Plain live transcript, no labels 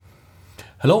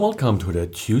Hello, welcome to the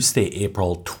Tuesday,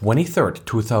 April 23rd,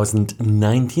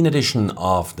 2019 edition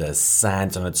of the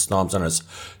SANS and Storms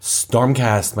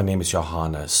StormCast. My name is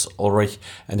Johannes Ulrich,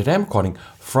 and today I'm recording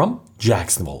from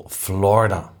Jacksonville,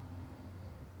 Florida.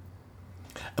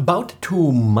 About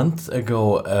 2 months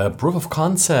ago, a proof of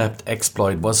concept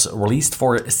exploit was released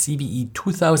for CVE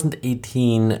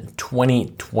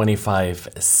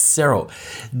 2018-2025-0.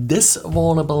 This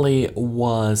vulnerability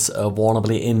was a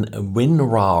vulnerability in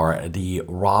WinRAR, the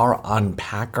RAR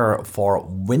unpacker for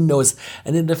Windows,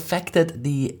 and it affected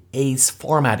the ACE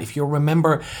format. If you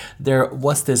remember, there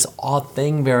was this odd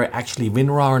thing where actually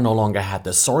WinRAR no longer had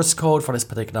the source code for this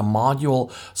particular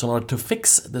module. So in order to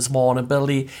fix this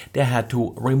vulnerability, they had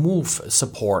to remove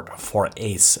support for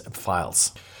ACE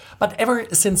files. But ever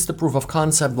since the proof of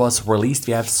concept was released,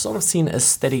 we have sort of seen a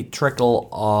steady trickle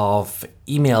of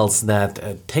emails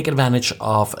that take advantage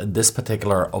of this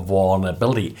particular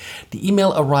vulnerability. The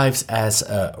email arrives as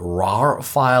a RAR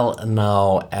file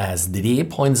now, as Didier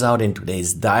points out in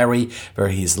today's diary, where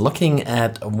he's looking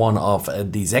at one of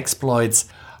these exploits.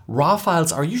 RAR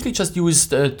files are usually just used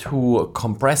to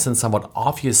compress and somewhat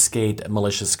obfuscate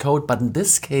malicious code, but in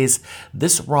this case,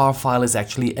 this RAR file is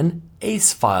actually an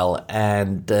ACE file,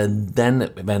 and then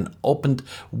when opened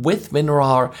with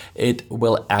WinRAR, it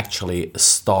will actually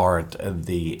start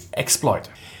the exploit.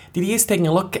 Didier is taking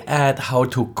a look at how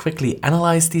to quickly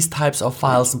analyze these types of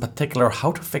files, in particular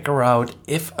how to figure out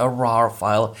if a RAR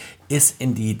file is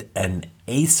indeed an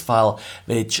ACE file,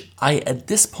 which I at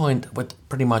this point would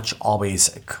pretty much always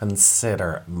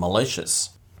consider malicious.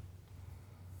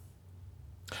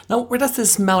 Now, where does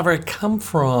this malware come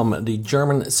from? The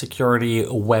German security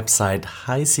website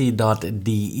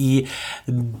heise.de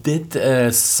did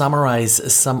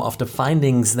summarize some of the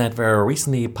findings that were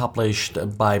recently published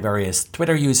by various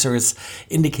Twitter users,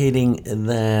 indicating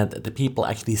that the people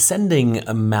actually sending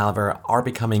malware are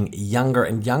becoming younger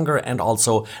and younger and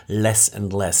also less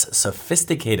and less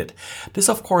sophisticated. This,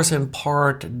 of course, in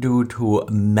part due to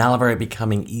malware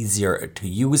becoming easier to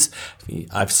use.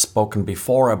 I've spoken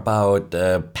before about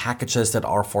packages that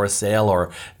are for sale,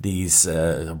 or these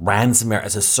ransomware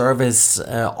as a service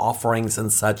offerings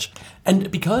and such.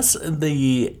 And because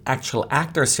the actual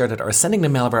actors here that are sending the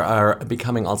malware are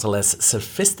becoming also less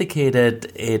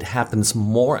sophisticated, it happens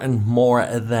more and more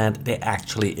that they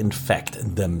actually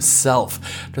infect themselves.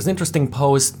 There's an interesting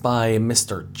post by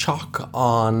Mr. Chalk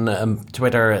on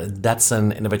Twitter. That's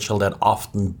an individual that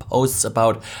often posts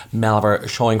about malware,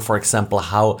 showing, for example,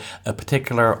 how a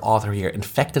particular author here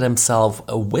infected himself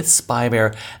with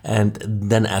spyware and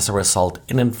then as a result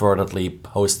inadvertently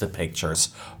posted pictures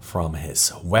from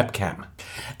his webcam.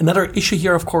 Another issue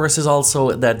here, of course, is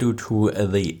also that due to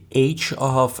the age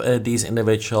of these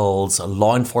individuals,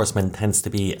 law enforcement tends to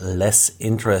be less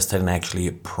interested in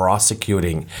actually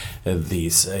prosecuting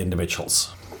these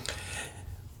individuals.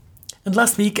 And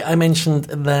last week I mentioned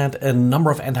that a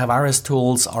number of antivirus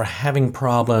tools are having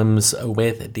problems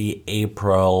with the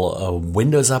April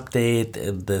Windows update.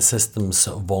 The systems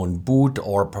won't boot,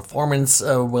 or performance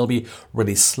will be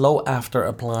really slow after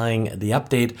applying the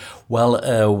update. Well,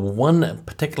 one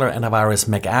particular antivirus,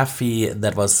 McAfee,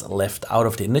 that was left out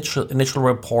of the initial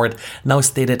report, now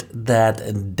stated that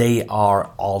they are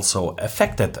also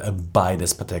affected by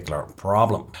this particular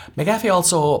problem. McAfee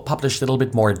also published a little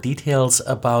bit more details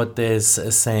about this,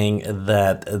 saying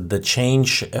that the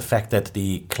change affected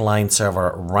the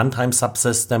client-server runtime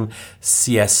subsystem,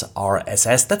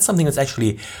 CSRSS. That's something that's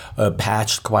actually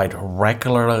patched quite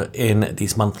regularly in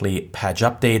these monthly patch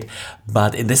update,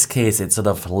 but in this case it sort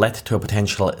of led to a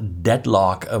potential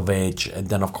deadlock, which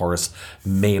then of course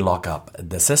may lock up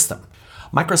the system.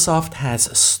 Microsoft has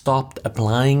stopped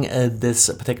applying this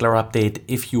particular update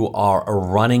if you are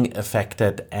running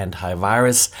affected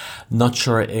antivirus. Not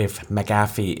sure if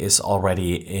McAfee is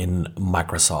already in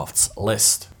Microsoft's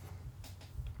list.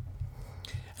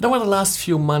 And over the last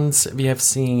few months, we have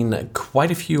seen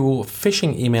quite a few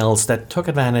phishing emails that took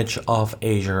advantage of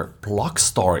Azure Block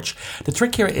Storage. The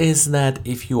trick here is that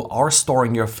if you are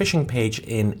storing your phishing page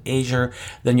in Azure,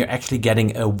 then you're actually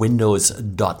getting a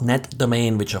Windows.net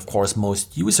domain, which of course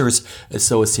most users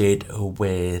associate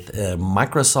with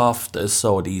Microsoft.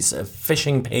 So these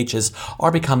phishing pages are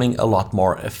becoming a lot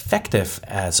more effective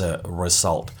as a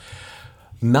result.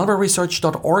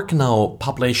 Malwareresearch.org now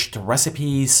published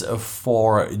recipes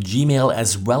for Gmail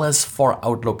as well as for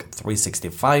Outlook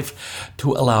 365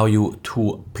 to allow you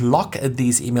to block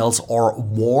these emails or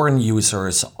warn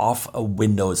users of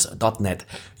Windows.net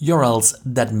URLs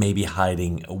that may be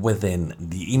hiding within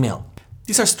the email.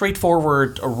 These are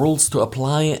straightforward rules to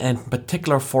apply, and in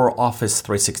particular for Office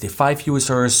 365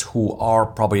 users who are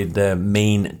probably the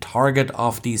main target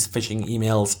of these phishing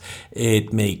emails.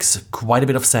 It makes quite a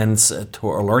bit of sense to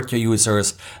alert your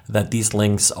users that these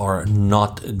links are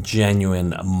not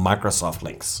genuine Microsoft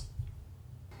links.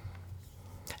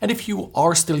 And if you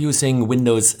are still using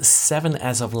Windows 7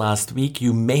 as of last week,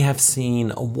 you may have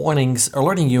seen warnings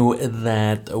alerting you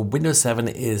that Windows 7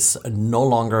 is no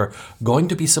longer going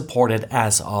to be supported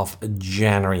as of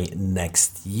January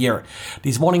next year.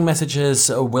 These warning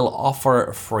messages will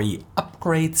offer free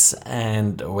upgrades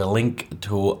and will link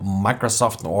to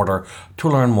Microsoft in order to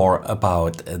learn more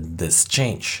about this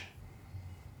change.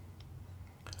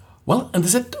 Well, and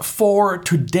that's it for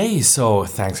today. So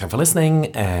thanks for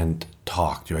listening and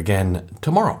talk to you again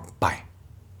tomorrow. Bye.